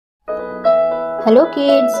Hello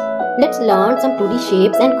kids, let's learn some 2D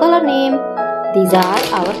shapes and color name. These are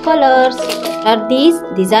our colors.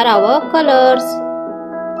 These are our colors.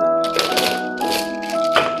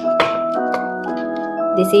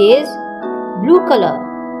 This is blue color,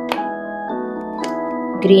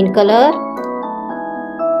 green color,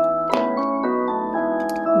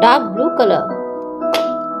 dark blue color,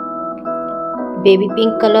 baby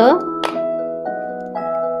pink color.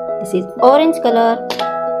 This is orange color,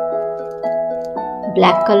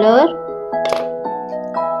 black color,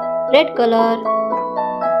 red color,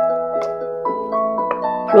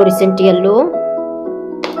 fluorescent yellow,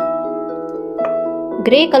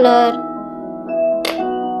 grey color,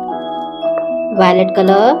 violet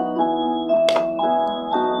color,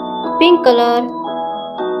 pink color.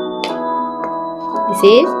 This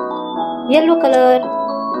is yellow color.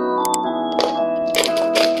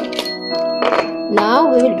 Now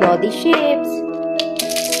we will draw the shapes.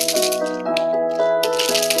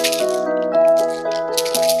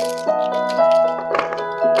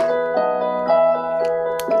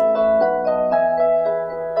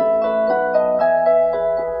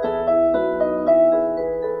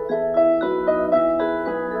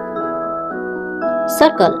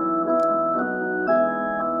 Circle,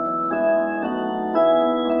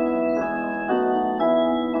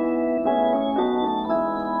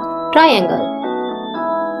 triangle,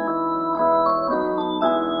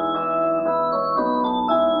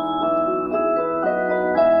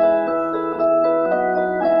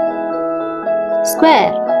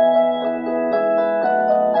 square,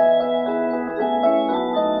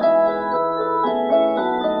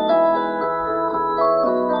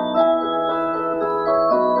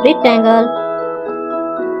 rectangle,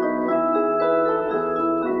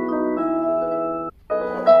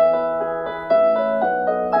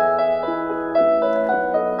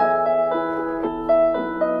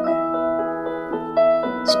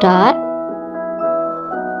 star,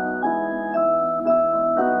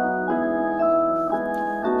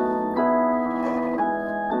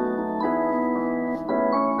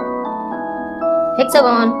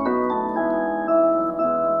 hexagon,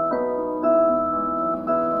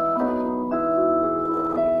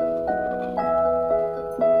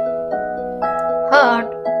 heart,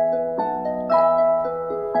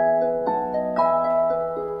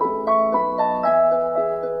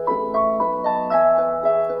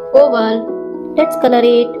 oval. Let's color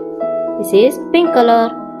it. This is pink color.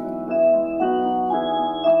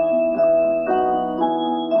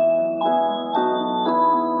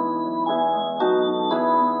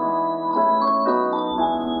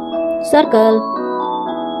 Circle,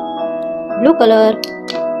 blue color,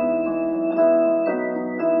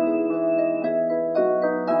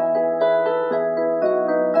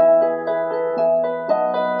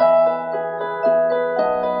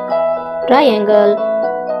 triangle,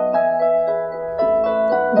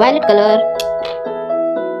 violet color,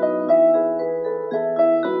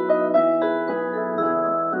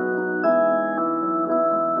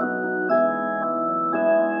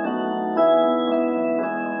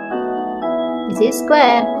 this is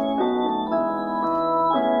square,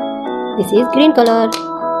 this is green color,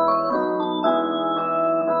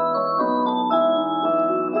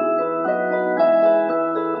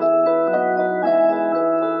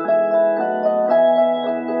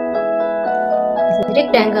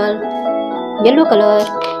 rectangle, yellow color,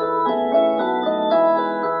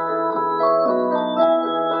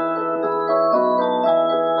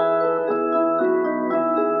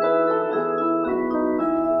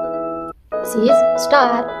 this is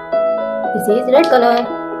star, this is red color,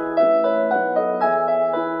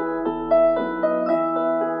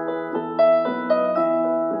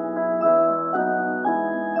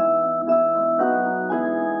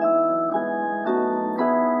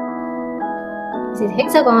 this is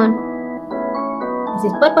hexagon, this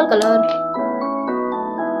is purple color,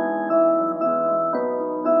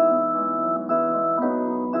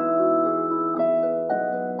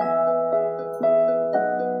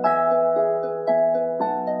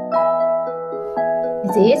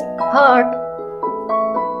 this is heart,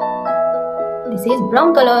 this is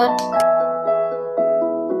brown color,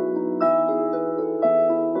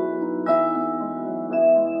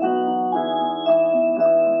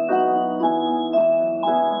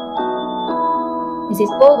 this is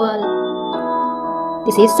oval,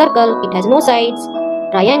 this is circle, it has no sides,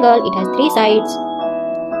 triangle, it has 3 sides,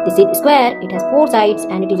 this is square, it has 4 sides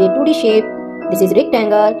and it is a 2D shape, this is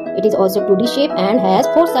rectangle, it is also 2D shape and has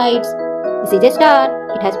 4 sides, this is a star,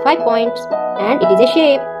 it has 5 points and it is a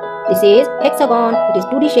shape, this is hexagon, it is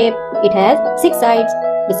 2D shape, it has 6 sides,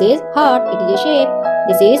 this is heart, it is a shape,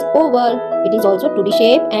 this is oval, It is also 2D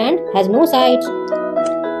shape and has no sides.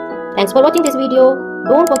 Thanks for watching this video.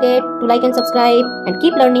 Don't forget to like and subscribe and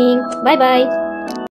keep learning. Bye bye.